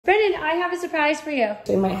I have a surprise for you.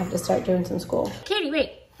 We might have to start doing some school. Katie,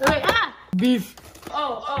 wait. Ah! Beef.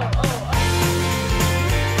 Oh.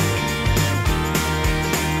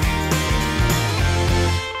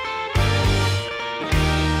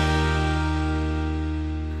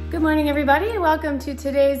 Good morning, everybody. Welcome to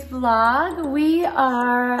today's vlog. We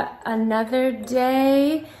are another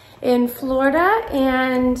day in Florida,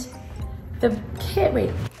 and the kid, wait,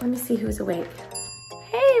 let me see who's awake.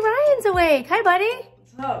 Hey, Ryan's awake. Hi, buddy.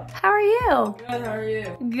 What's up? How are you? Good, how are you?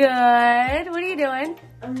 Good. What are you doing?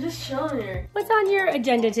 I'm just chilling here. What's on your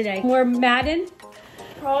agenda today? More Madden?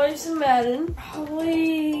 Probably some Madden.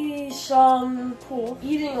 Probably some pool.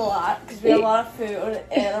 Eating a lot, because we have a lot of food,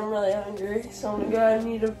 and I'm really hungry. So I'm gonna go ahead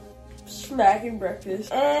and eat a smacking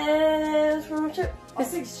breakfast. And that's pretty much it. I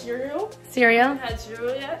think cereal. Cereal? I haven't had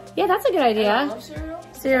cereal yet. Yeah, that's a good I idea. love cereal.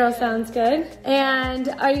 Cereal sounds good. And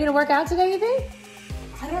are you gonna work out today, you think?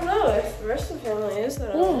 I don't know if the rest of the family is.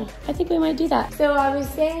 Yeah, I think we might do that. So I was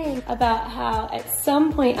saying about how at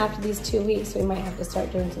some point after these 2 weeks, we might have to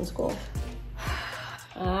start doing some school.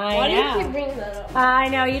 Why do you keep bringing that up? I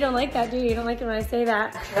know, you don't like that, do you? You don't like it when I say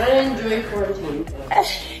that. Try to enjoy quarantine.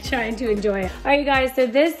 Trying to enjoy it. All right, you guys, so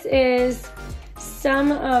this is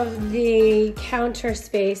some of the counter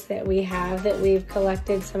space that we have that we've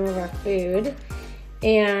collected some of our food.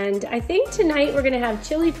 And I think tonight we're gonna have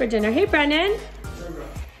chili for dinner. Hey, Brennan.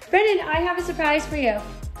 Brennan, I have a surprise for you.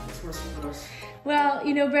 What's my surprise? Well,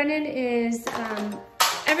 you know, Brennan is,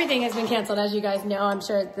 everything has been canceled, as you guys know. I'm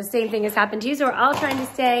sure the same thing has happened to you. So we're all trying to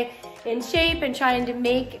stay in shape and trying to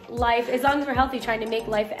make life, as long as we're healthy, trying to make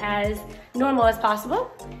life as normal as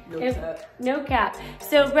possible. No cap.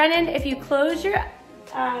 So Brennan, if you close your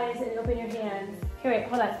eyes and open your hands. Here, wait,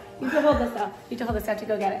 hold on. You have to hold this though. You have to hold this, I have to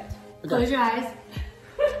go get it. Okay. Close your eyes.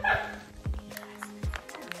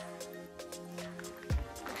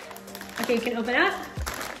 Okay, you can open up.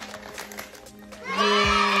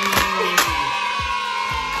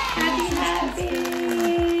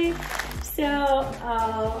 Happy. So,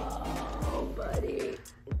 oh, buddy.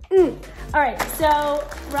 All right, so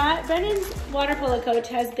Brennan's water polo coach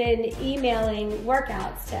has been emailing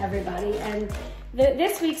workouts to everybody, and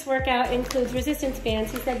this week's workout includes resistance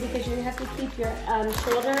bands. He said because you have to keep your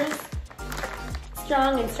shoulders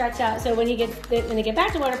strong and stretch out, so when they get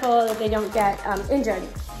back to water polo, that they don't get injured.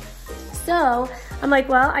 So I'm like,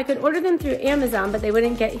 well, I could order them through Amazon, but they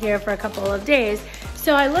wouldn't get here for a couple of days.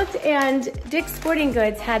 So I looked, and Dick's Sporting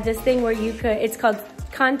Goods had this thing where you could, it's called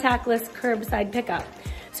contactless curbside pickup.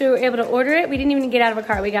 So we were able to order it. We didn't even get out of a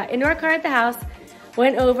car. We got into our car at the house,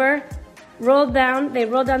 went over, rolled down. They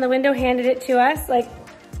rolled down the window, handed it to us like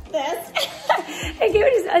this.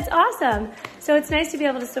 It's awesome. So it's nice to be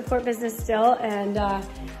able to support business still and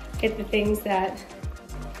get the things that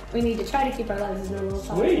we need to try to keep our lives as normal as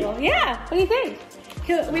possible. Yeah, what do you think?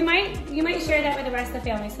 You might share that with the rest of the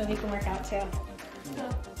family so they can work out too.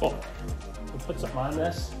 Well, we'll put something on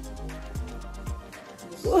this.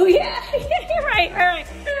 Oh yeah, you're right, all right.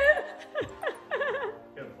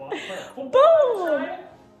 Boom!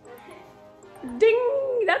 Ding,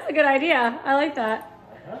 that's a good idea. I like that.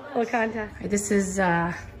 Full contact. Right, this is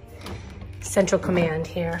central command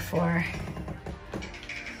here for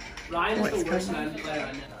Ryan's the worst man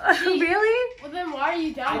player I know. Really? Well then why are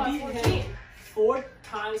you down by 14? Him 4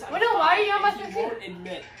 times. Wait, no, why are you down by 14? He won't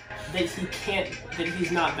admit that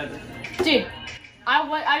he's not better than me. Dude,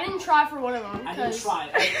 I didn't try for one of them. I didn't try.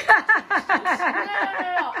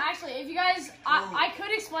 No. Actually, if you guys, I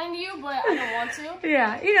could explain to you, but I don't want to.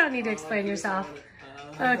 Yeah, you don't need to explain yourself.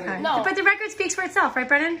 Okay. No. But the record speaks for itself, right,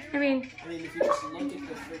 Brennan? I mean, if you just look at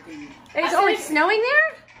the freaking... It's snowing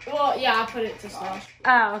there? Well, yeah, I put it to snow.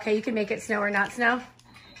 Oh, okay. You can make it snow or not snow.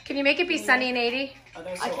 Can you make it be sunny and 80? Oh,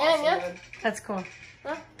 so I can, yeah. That's cool.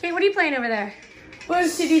 Huh? Okay, what are you playing over there?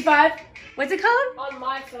 Where's CD5? What's it called? On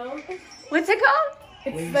my phone. What's it called?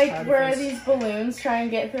 It's like where these balloons try and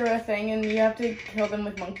get through a thing and you have to kill them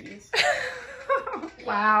with monkeys.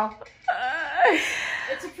 Wow.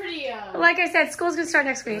 It's a pretty, Like I said, school's gonna start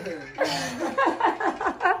next week.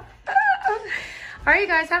 All right, you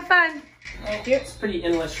guys, have fun. Thank you. It's pretty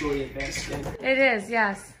intellectually advanced game. It is,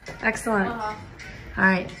 yes. Excellent. All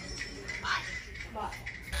right. Bye. All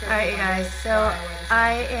right, you guys, so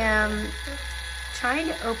I am trying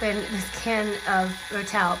to open this can of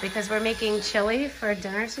Rotel because we're making chili for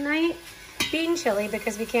dinner tonight. Bean chili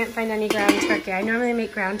because we can't find any ground turkey. I normally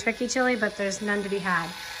make ground turkey chili, but there's none to be had.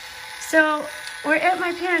 So we're at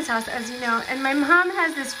my parents' house, as you know, and my mom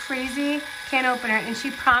has this crazy can opener and she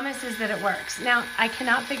promises that it works. Now, I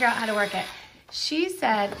cannot figure out how to work it. She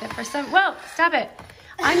said that for some, whoa, stop it.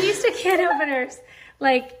 I'm used to can openers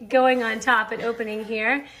like going on top and opening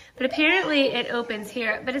here, but apparently it opens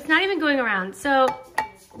here, but it's not even going around. So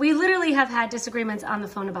we literally have had disagreements on the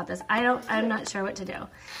phone about this. I'm not sure what to do.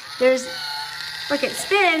 Look, it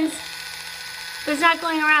spins, but it's not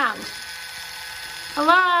going around.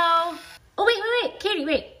 Hello? Oh, wait, Katie,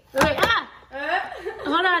 wait. Ah!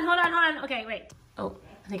 Hold on. Okay, wait. Oh,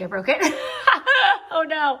 I think I broke it. Oh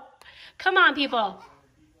no. Come on, people.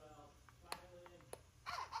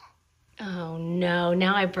 Oh no,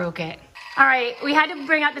 now I broke it. All right, we had to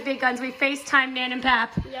bring out the big guns. We FaceTimed Nan and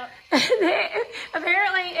Pap. Yep.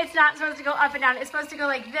 Apparently, it's not supposed to go up and down. It's supposed to go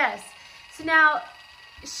like this. So now,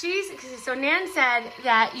 so Nan said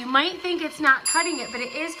that you might think it's not cutting it, but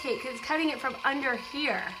it is, Kate, because it's cutting it from under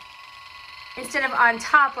here instead of on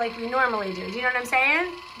top like we normally do. Do you know what I'm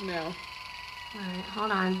saying? No. All right,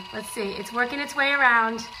 hold on. Let's see. It's working its way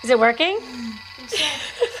around. Is it working?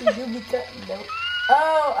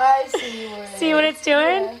 Oh, I see what it See what it's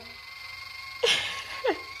doing? Yeah.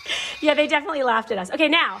 Yeah, they definitely laughed at us. Okay,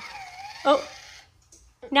 now. Oh.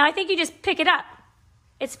 Now I think you just pick it up.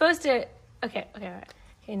 It's supposed to... Okay, all right.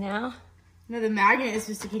 Okay, now. No, the magnet is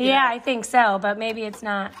supposed to keep it Yeah, up. I think so, but maybe it's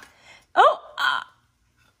not. Oh!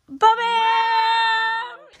 Ba-bam!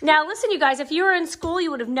 Now, listen, you guys. If you were in school, you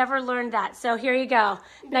would have never learned that. So here you go.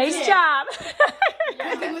 Nice job.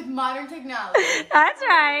 Everything with modern technology. That's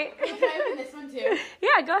right. Can I open this one too?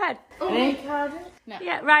 Yeah, go ahead. Oh my god. No.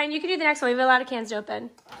 Yeah, Ryan, you can do the next one. We have a lot of cans to open.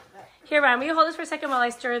 Here, Ryan, will you hold this for a second while I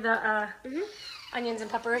stir the onions and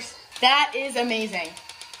peppers? That is amazing.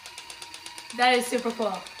 That is super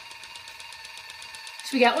cool.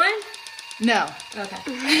 Should we get one? No. Okay.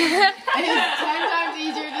 And it's 10 times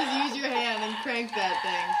easier to just use your hand and crank that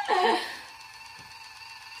thing.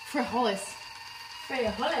 Frijoles.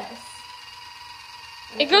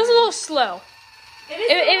 It goes a little slow.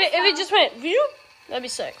 If it just went, that'd be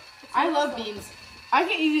sick. I love beans. I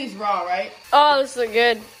can eat these raw, right? Oh, this looks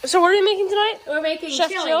good. So what are we making tonight? We're making Chef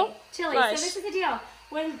chili. Jill? Chili. Nice. So this is the deal.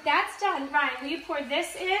 When that's done, Ryan, will you pour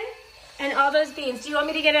this in and all those beans? Do you want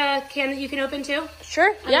me to get a can that you can open too?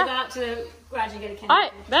 Sure. I'm Yeah. gonna go out to the garage and get a can. All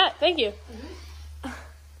right. Bet. Thank you.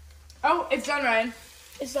 Oh, it's done, Ryan.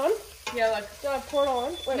 It's done. Yeah, look. Do I pour it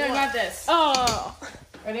on? Wait, No, what? not this. Oh.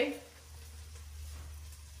 Ready?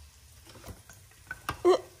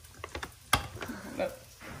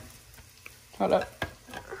 Hold up.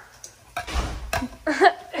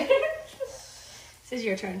 This is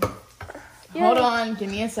your turn. Hold on.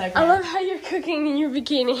 Give me a second. I love how you're cooking in your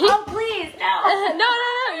bikini. Oh, please, no. No,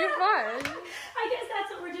 you're fine. I guess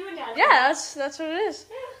that's what we're doing now. Yeah, that's what it is.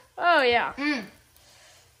 Oh yeah.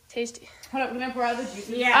 Tasty. Hold up. Can I pour out the juices?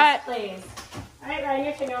 Yes, please. All right, Ryan,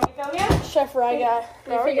 your turn. You want me to film you? Chef Ryan guy.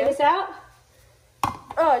 Can you figure this out?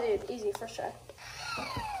 Oh, dude, easy. First try.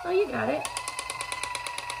 Oh, you got it.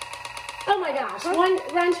 Oh my gosh. One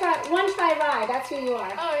try ride. That's who you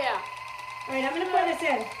are. Oh yeah. All right, I'm gonna pour this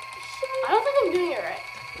in. I don't think I'm doing it right.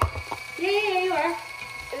 Yeah, you are.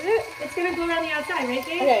 Is it? It's gonna go around the outside, right,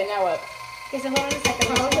 Dave? Okay, now what? Okay, so hold on a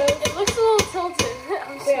second. It looks a little tilted.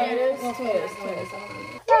 I'm scared.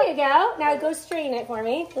 There you go. Now go strain it for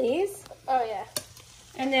me, please. Oh yeah.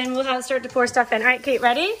 And then we'll start to pour stuff in. All right, Kate,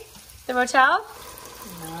 ready? The Rotel?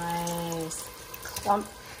 Nice. Plump.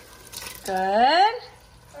 Good.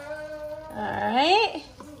 All right.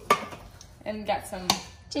 And got some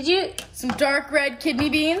dark red kidney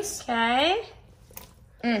beans. Okay.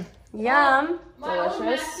 Mm. Yum. My old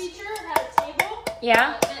math teacher had a table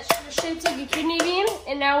Yeah. that was shaped like a kidney bean,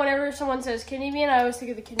 and now whenever someone says kidney bean, I always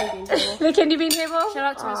think of the kidney bean table. The kidney bean table? Shout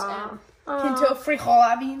out to Miss M. Pinto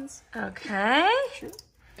frijol beans. Okay.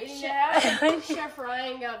 Chef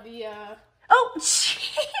Ryan got the Oh,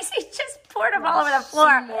 jeez. He just poured them all over the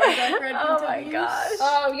floor. More dark red Oh pinto my beans.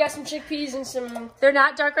 gosh. we got some chickpeas and some. They're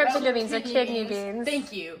not dark red pinto beans, they're kidney beans.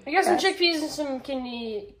 Thank you. I got some chickpeas and some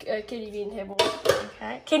kidney bean table.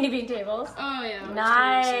 Okay. Kidney bean tables. Oh yeah.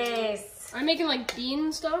 Nice. I'm making like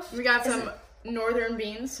bean stuff. We got some northern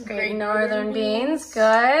beans. Great northern beans.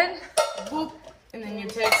 Good. Boop. And then you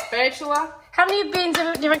take spatula. How many beans,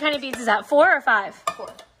 different kind of beans is that? 4 or 5? 4.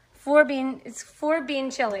 4 bean, it's 4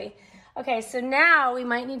 bean chili. Okay, so now we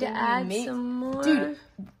might need to add some more. Dude,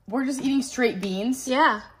 we're just eating straight beans.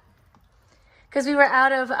 Yeah. Because we were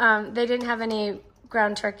out of, they didn't have any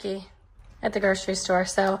ground turkey at the grocery store,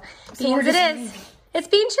 so beans it is. It's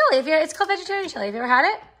bean chili. It's called vegetarian chili. Have you ever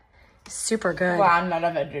had it? Super good. Well, I'm not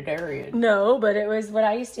a vegetarian. No, but it was what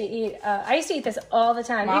I used to eat. I used to eat this all the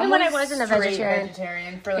time, even when I wasn't a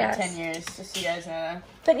vegetarian. For like Yes. 10 years, just so you guys know.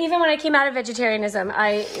 But even when I came out of vegetarianism,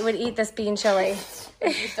 I would eat this bean chili.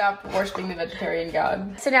 You stop worshiping the vegetarian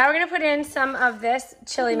god. So now we're gonna put in some of this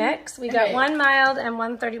chili mix. We got Okay. 1 mild and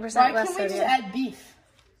 1 30% Why less can't we just sodium. add beef?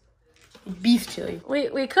 Beef chili.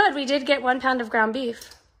 We could. We did get 1 pound of ground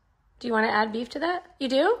beef. Do you want to add beef to that? You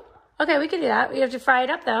do? Okay, we could do that. We have to fry it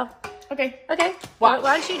up though. Okay. Okay. Watch.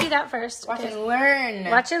 Why don't you do that first? Watch Okay. and learn.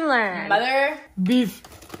 Watch and learn. Mother. Beef.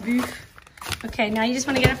 Okay, now you just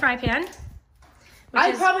want to get a fry pan.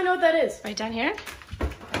 I probably know what that is. Right down here.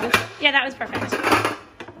 Yeah, that was perfect.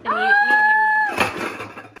 Then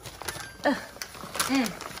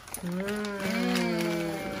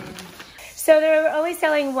So they're only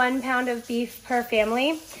selling 1 pound of beef per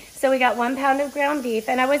family. So we got 1 pound of ground beef,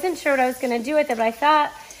 and I wasn't sure what I was going to do with it, but I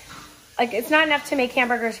thought, like, it's not enough to make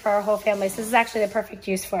hamburgers for our whole family. So this is actually the perfect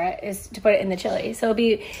use for it, is to put it in the chili. So it'll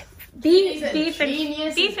be beef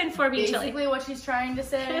and 4B chili. Basically what she's trying to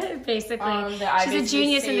say. Basically. She's a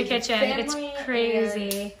genius in the kitchen. It's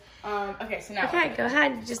crazy. Okay, so now. Okay, go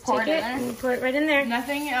ahead. Just take it and pour it right in there.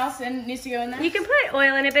 Nothing else needs to go in there? You can put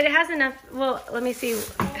oil in it, but it has enough, well, let me see.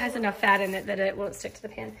 It has enough fat in it that it won't stick to the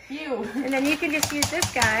pan. And then you can just use this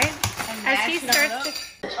guy as he starts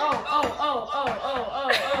to...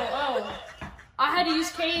 I had to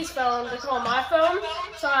use Katie's phone to call my phone,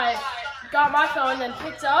 so I got my phone, then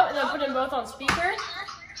picked up, and then put them both on speaker.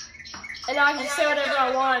 And now I can say whatever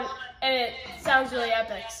I want, and it sounds really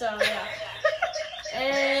epic, so yeah.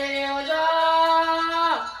 And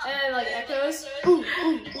it like echoes.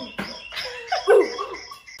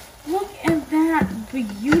 Look at that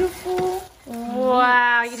beautiful.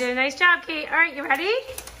 Wow, you did a nice job, Kate. All right, you ready?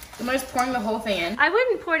 Am I just pouring the whole thing in? I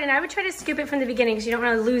wouldn't pour it in. I would try to scoop it from the beginning because you don't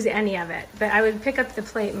want to lose any of it. But I would pick up the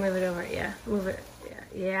plate and move it over. Yeah, move it. Yeah.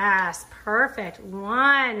 Yes, perfect.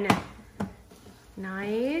 1.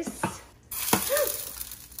 Nice.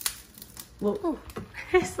 Whoa.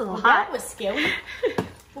 It's a lot. That was scary.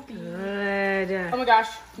 Good. Oh my gosh,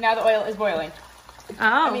 now the oil is boiling.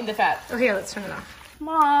 Oh. I mean the fat. Oh, here, let's turn it off.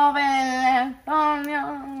 Now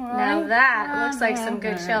Now that looks like some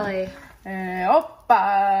good chili. Are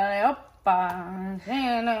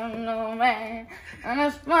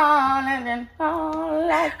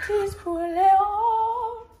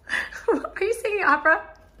you singing opera?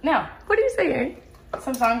 No. What are you singing?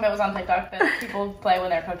 Some song that was on TikTok that people play when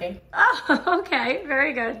they're cooking. Oh, okay.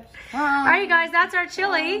 Very good. All right, you guys, that's our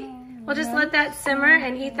chili. We'll just let that simmer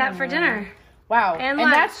and eat that for dinner. Wow. And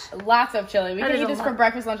that's lots of chili. We That can is eat a this lot. for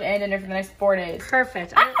breakfast, lunch, and dinner for the next 4 days.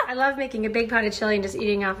 Perfect. I love making a big pot of chili and just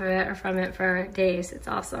eating off of it or from it for days. It's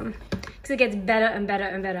awesome. Because it gets better and better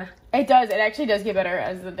and better. It does. It actually does get better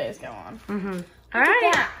as the days go on. Mm-hmm. All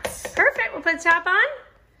right. Perfect. We'll put the top on.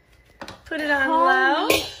 Put it on low.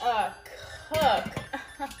 Cook.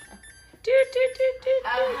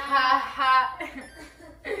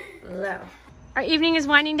 Low. Our evening is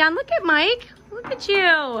winding down. Look at Mike. Look at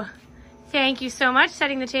you. Thank you so much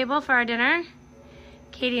setting the table for our dinner.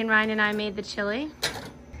 Katie and Ryan and I made the chili.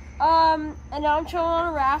 And now I'm chilling on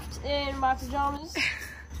a raft in my pajamas,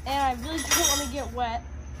 and I really don't want to get wet.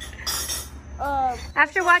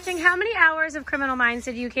 After watching how many hours of Criminal Minds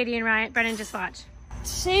did you, Katie and Brennan just watch?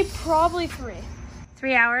 Say probably 3.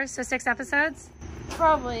 3 hours, so 6 episodes?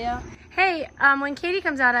 Probably, yeah. Hey, when Katie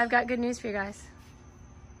comes out, I've got good news for you guys.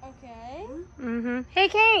 Okay. Mm-hmm. Hey,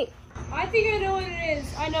 Kate. I think I know what it is.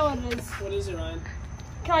 I know what it is. What is it, Ryan?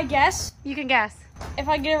 Can I guess? You can guess. If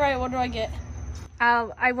I get it right, what do I get?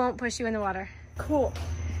 I won't push you in the water. Cool.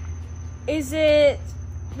 Is it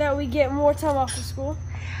that we get more time off of school?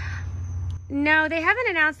 No, they haven't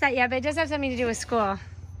announced that yet, but it does have something to do with school.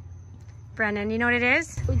 Brennan, you know what it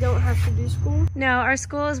is? We don't have to do school? No, our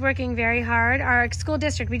school is working very hard. Our school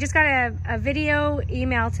district, we just got a video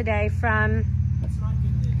email today from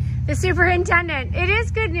the superintendent. It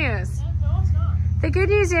is good news. No, it's not. The good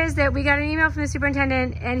news is that we got an email from the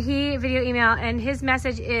superintendent and video email, and his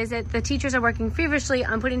message is that the teachers are working feverishly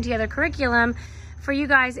on putting together curriculum for you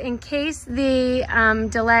guys in case the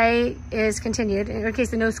delay is continued, in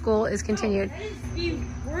case the no school is continued. That is the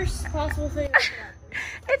worst possible thing.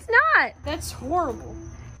 It's not. That's horrible.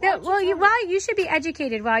 No, well, you should be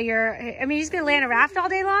educated while you're, I mean, you're just going to lay on a raft all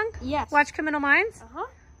day long? Yes. Watch Criminal Minds? Uh-huh.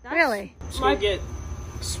 Really? Just gonna get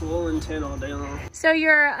swollen tin all day long. So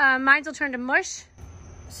your minds will turn to mush?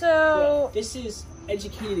 So, This is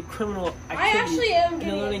educated criminal activity. I actually am and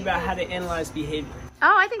getting learning about how to analyze behavior.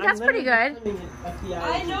 Oh, I think that's pretty good. I'm literally becoming an FBI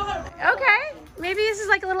I agent. know how to... Okay. Maybe this is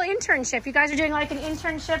like a little internship. You guys are doing like an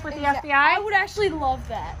internship with the I FBI? would actually love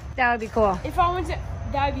that. That would be cool. If I went to...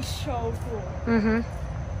 That would be so cool. Mm-hmm.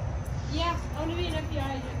 Yeah, I want to be an FBI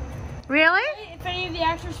agent. Really? If any of the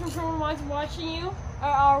actors from Criminal Minds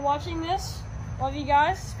are watching this, love you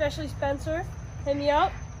guys, especially Spencer. Hit me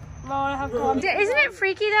up. I want to have coffee. Isn't it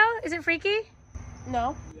freaky though? Is it freaky?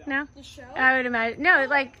 No. No? The show? I would imagine. No,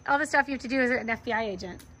 like all the stuff you have to do as an FBI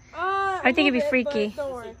agent. I think it'd be freaky.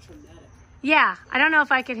 Don't worry. Yeah, I don't know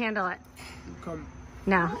if I could handle it. Come.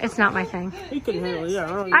 No, it's not my thing. You could handle it,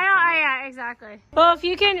 yeah. Yeah, exactly. Well, if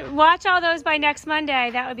you can watch all those by next Monday,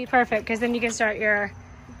 that would be perfect, because then you can start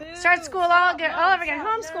school all over again.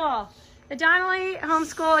 Homeschool. The Donnelly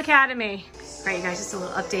Homeschool Academy. All right, you guys, just a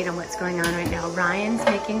little update on what's going on right now. Ryan's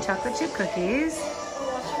making chocolate chip cookies.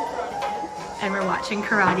 And we're watching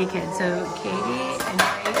Karate Kid. So Katie and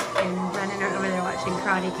Mike and Brennan are over there watching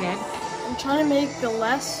Karate Kid. I'm trying to make the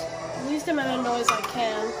least amount of noise I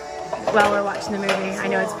can. While we're watching the movie. I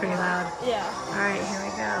know it's pretty loud. Yeah. All right, here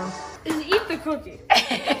we go. Is eat the cookie.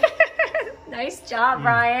 Nice job,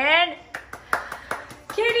 Ryan.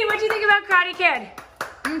 Katie, what do you think about Karate Kid?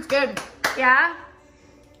 It's good. Yeah?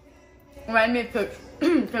 Remind me of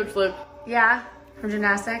Coach Luke. Yeah? From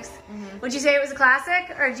gymnastics? Would you say it was a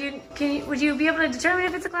classic? Or would you be able to determine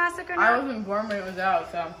if it's a classic or not? I wasn't born when it was out,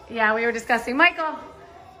 so. Yeah, we were discussing. Michael,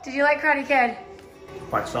 did you like Karate Kid?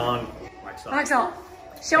 Wax on. Wax on.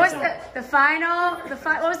 Show us the final,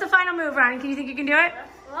 what was the final move, Ryan? Can you think you can do it?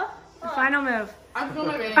 What? The final move. I'm still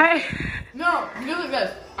my baby. Right. No, do like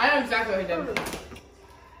this. I know exactly what he did.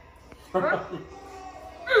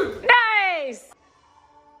 Nice!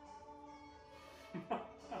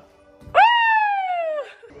 Woo!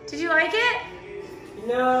 Did you like it?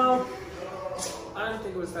 No, I don't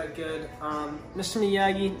think it was that good. Mr.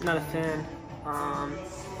 Miyagi, not a fan.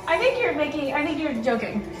 I think you're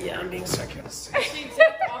joking. Yeah, I'm being sarcastic. The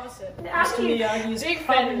exact opposite. Mr. Miyagi is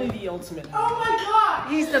probably the ultimate. Oh my god!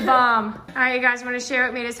 He's the bomb. All right, you guys want to share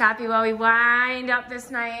what made us happy while we wind up this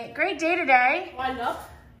night? Great day today. Wind up.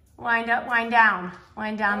 Wind up, wind down.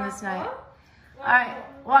 Wind down this night. All right,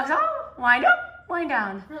 walk on, wind up, wind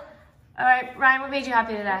down. All right, Ryan, what made you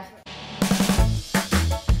happy today?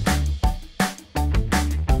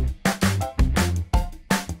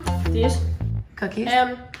 These. Cookies.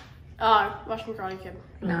 And watching Karate Kid.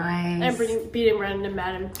 Nice. And beating Brennan and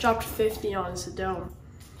Madden. Dropped 50 on Sedone.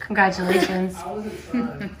 Congratulations. I wasn't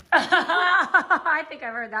trying. I think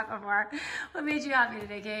I've heard that before. What made you happy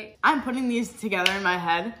today, Kate? I'm putting these together in my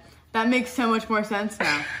head. That makes so much more sense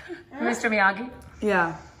now. Mr. Miyagi?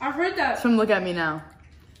 Yeah. I've heard that. Come look at me now.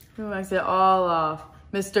 Wax it all off.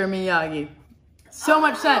 Mr. Miyagi. So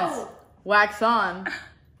much sense. Wax on.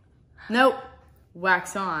 Nope.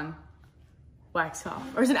 Wax on. Wax off.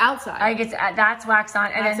 Or is it outside? I guess that's wax on.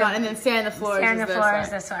 And Wax then on, and then sand the floor sand is the this floor way. is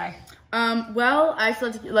this way. Well, I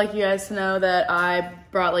just like you guys to know that I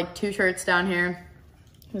brought like 2 shirts down here.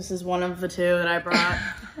 This is one of the 2 that I brought.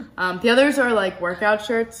 The others are like workout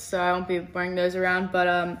shirts, so I won't be wearing those around. But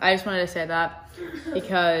I just wanted to say that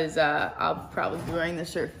because I'll probably be wearing this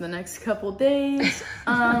shirt for the next couple days.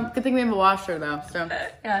 Good thing we have a washer though. So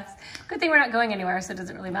Yes. Good thing we're not going anywhere, so it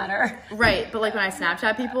doesn't really matter. right, but like when I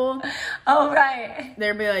Snapchat people, Oh, right.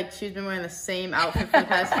 they'll be like, she's been wearing the same outfit for the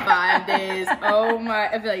past 5 days. Oh my!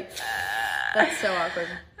 I'd be like, that's so awkward.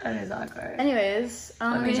 That is awkward. Anyways,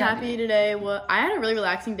 made being you happy today. Well, I had a really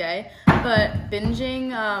relaxing day, but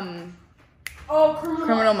binging Oh,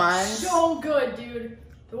 Criminal Minds. So good, dude.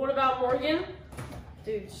 The one about Morgan?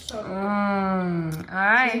 Dude, so good. All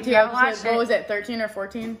right. Season 2 You haven't episode, watched what it. was it, 13 or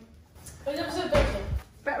 14? It was episode 13.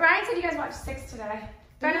 But Ryan said you guys watched 6 today.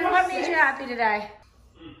 Brennan, what made you happy today?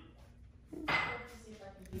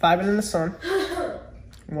 Vibing in the sun.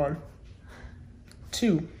 1.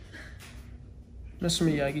 2. Mr.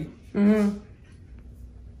 Miyagi.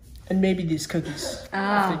 And maybe these cookies.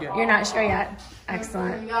 Oh, you're not sure yet.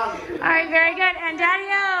 Excellent. All right, very good. And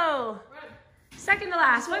Daddy-O. Second to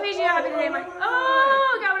last. What made you happy today, Mike?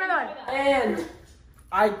 Oh, got another one. And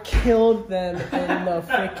I killed them in the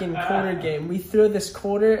freaking quarter game. We threw this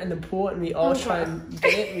quarter in the pool and we all try and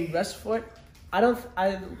get it and we rest for it.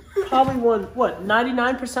 I probably won, what,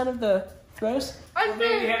 99% of the throws? What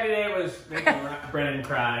made me happy today was making Brennan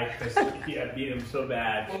cry because he beat him so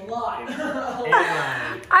bad. A lot.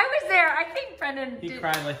 I was there. I think Brennan He did.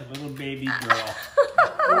 cried like a little baby girl.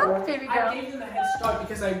 Baby I girl. gave them a head start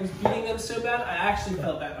because I was beating them so bad. I actually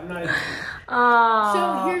felt that. I'm not even Oh,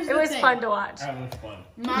 So here's it the was thing. fun to watch. That was fun.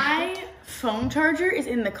 My phone charger is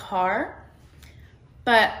in the car,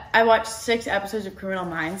 but I watched 6 episodes of Criminal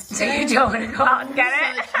Minds So today. you don't want to go out and get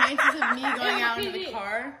So it? the chances of me going out into the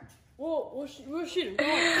car. We'll shoot him. Come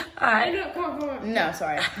on. All right. Come on. No,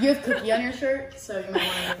 sorry. You have cookie on your shirt, so you might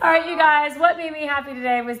want to. All right, you guys, what made me happy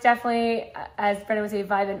today was definitely, as Brennan would say,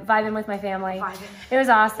 vibing with my family. It was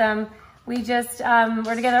awesome. We just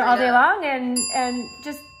were together all day long and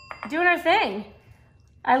just doing our thing.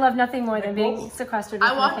 I love nothing more than being sequestered with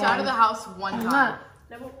I walked my out of the family. house one time.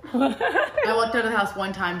 I walked out of the house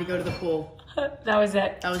one time to go to the pool. That was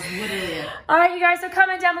it. That was literally it. All right, you guys, so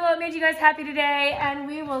comment down below what made you guys happy today, and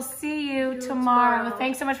we will see you tomorrow.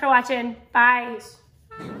 Thanks so much for watching. Bye.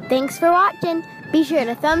 Thanks for watching. Be sure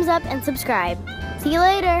to thumbs up and subscribe. See you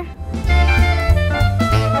later.